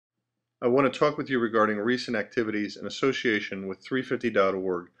I want to talk with you regarding recent activities in association with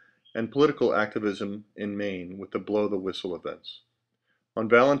 350.org and political activism in Maine with the Blow the Whistle events. On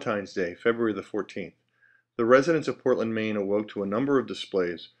Valentine's Day, February the 14th, the residents of Portland, Maine awoke to a number of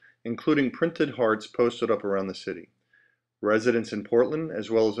displays, including printed hearts posted up around the city. Residents in Portland,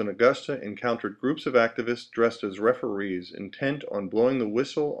 as well as in Augusta, encountered groups of activists dressed as referees intent on blowing the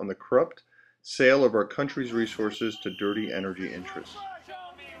whistle on the corrupt sale of our country's resources to dirty energy interests.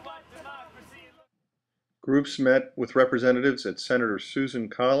 Groups met with representatives at Senator Susan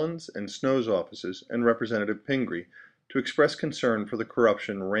Collins and Snow's offices and Representative Pingree to express concern for the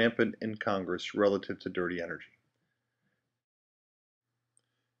corruption rampant in Congress relative to dirty energy.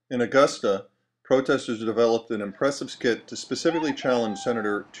 In Augusta, protesters developed an impressive skit to specifically challenge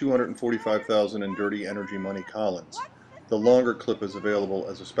Senator $245,000 in dirty energy money Collins. The longer clip is available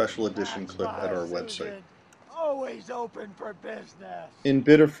as a special edition clip at our website. Always open for business. In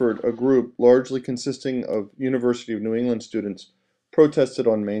Biddeford, a group largely consisting of University of New England students protested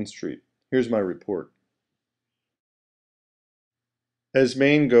on Main Street. Here's my report. As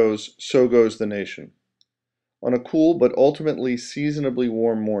Maine goes, so goes the nation. On a cool but ultimately seasonably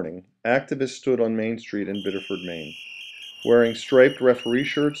warm morning, activists stood on Main Street in Biddeford, Maine. Wearing striped referee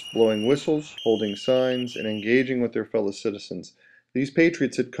shirts, blowing whistles, holding signs, and engaging with their fellow citizens, these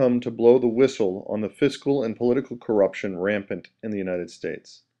patriots had come to blow the whistle on the fiscal and political corruption rampant in the United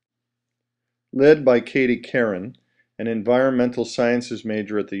States. Led by Katie Caron, an environmental sciences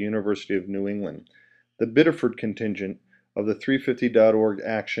major at the University of New England, the Biddeford contingent of the 350.org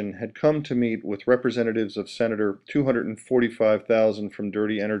action had come to meet with representatives of Senator $245,000 from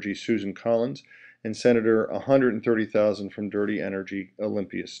Dirty Energy Susan Collins and Senator $130,000 from Dirty Energy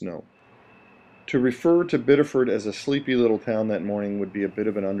Olympia Snow. To refer to Biddeford as a sleepy little town that morning would be a bit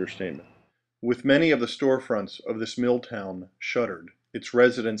of an understatement. With many of the storefronts of this mill town shuttered, its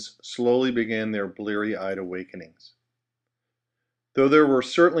residents slowly began their bleary-eyed awakenings. Though there were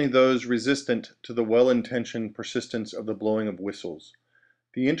certainly those resistant to the well-intentioned persistence of the blowing of whistles,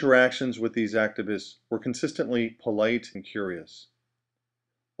 the interactions with these activists were consistently polite and curious.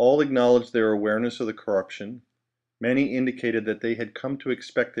 All acknowledged their awareness of the corruption. Many indicated that they had come to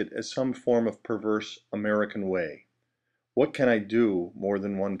expect it as some form of perverse American way. What can I do? More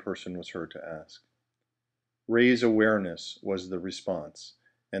than one person was heard to ask. Raise awareness was the response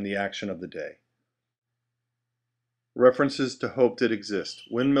and the action of the day. References to hope did exist.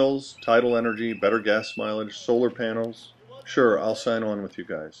 Windmills, tidal energy, better gas mileage, solar panels. Sure, I'll sign on with you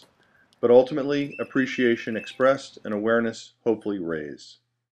guys. But ultimately, appreciation expressed and awareness hopefully raised.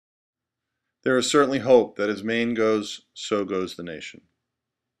 There is certainly hope that as Maine goes, so goes the nation.